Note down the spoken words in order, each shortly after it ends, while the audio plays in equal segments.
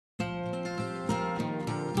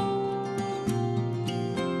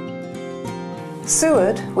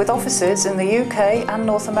Seward, with offices in the UK and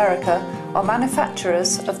North America, are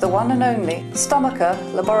manufacturers of the one and only Stomacher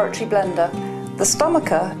laboratory blender. The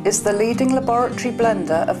Stomacher is the leading laboratory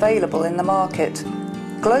blender available in the market,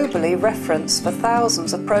 globally referenced for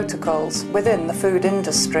thousands of protocols within the food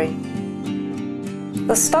industry.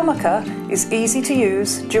 The Stomacher is easy to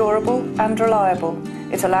use, durable and reliable.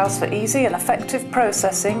 It allows for easy and effective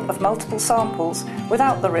processing of multiple samples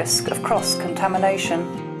without the risk of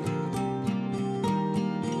cross-contamination.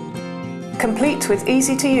 Complete with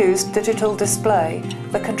easy-to-use digital display,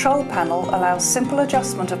 the control panel allows simple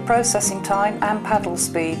adjustment of processing time and paddle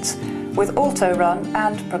speeds, with auto-run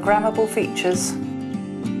and programmable features.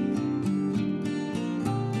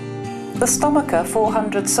 The Stomacher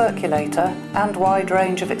 400 Circulator and wide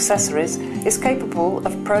range of accessories is capable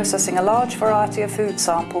of processing a large variety of food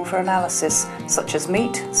sample for analysis, such as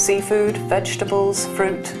meat, seafood, vegetables,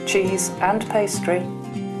 fruit, cheese and pastry.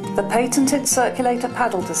 The patented Circulator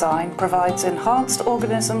paddle design provides enhanced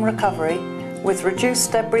organism recovery with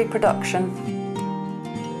reduced debris production.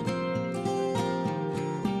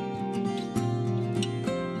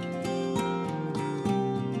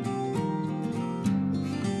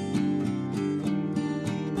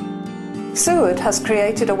 Seward has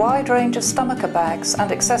created a wide range of Stomacher bags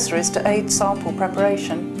and accessories to aid sample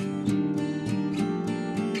preparation,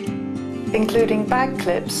 including bag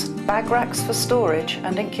clips, bag racks for storage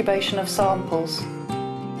and incubation of samples.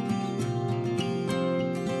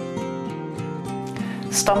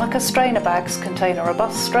 Stomacher strainer bags contain a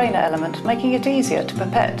robust strainer element, making it easier to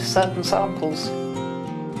pipette certain samples.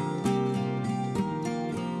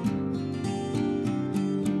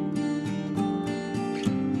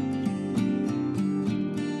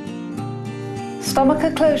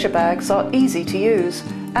 Stomacher closure bags are easy to use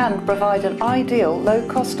and provide an ideal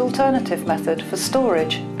low-cost alternative method for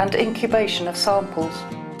storage and incubation of samples.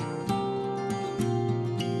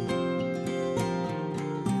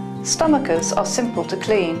 Stomachers are simple to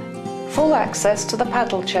clean. Full access to the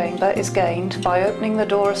paddle chamber is gained by opening the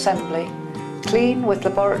door assembly. Clean with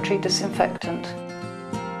laboratory disinfectant.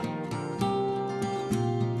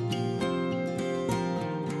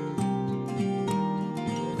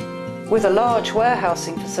 With a large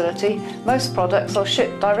warehousing facility, most products are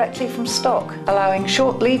shipped directly from stock, allowing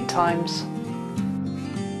short lead times.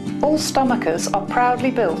 All Stomachers are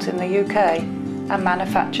proudly built in the UK and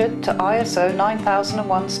manufactured to ISO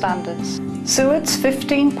 9001 standards. Seward's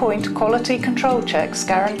 15-point quality control checks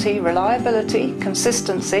guarantee reliability,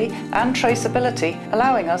 consistency and traceability,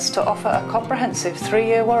 allowing us to offer a comprehensive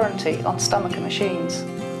 3-year warranty on Stomacher machines.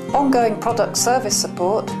 Ongoing product service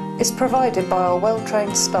support is provided by our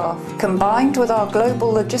well-trained staff. Combined with our global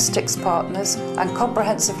logistics partners and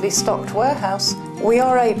comprehensively stocked warehouse, we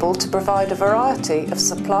are able to provide a variety of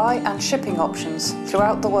supply and shipping options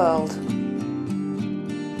throughout the world.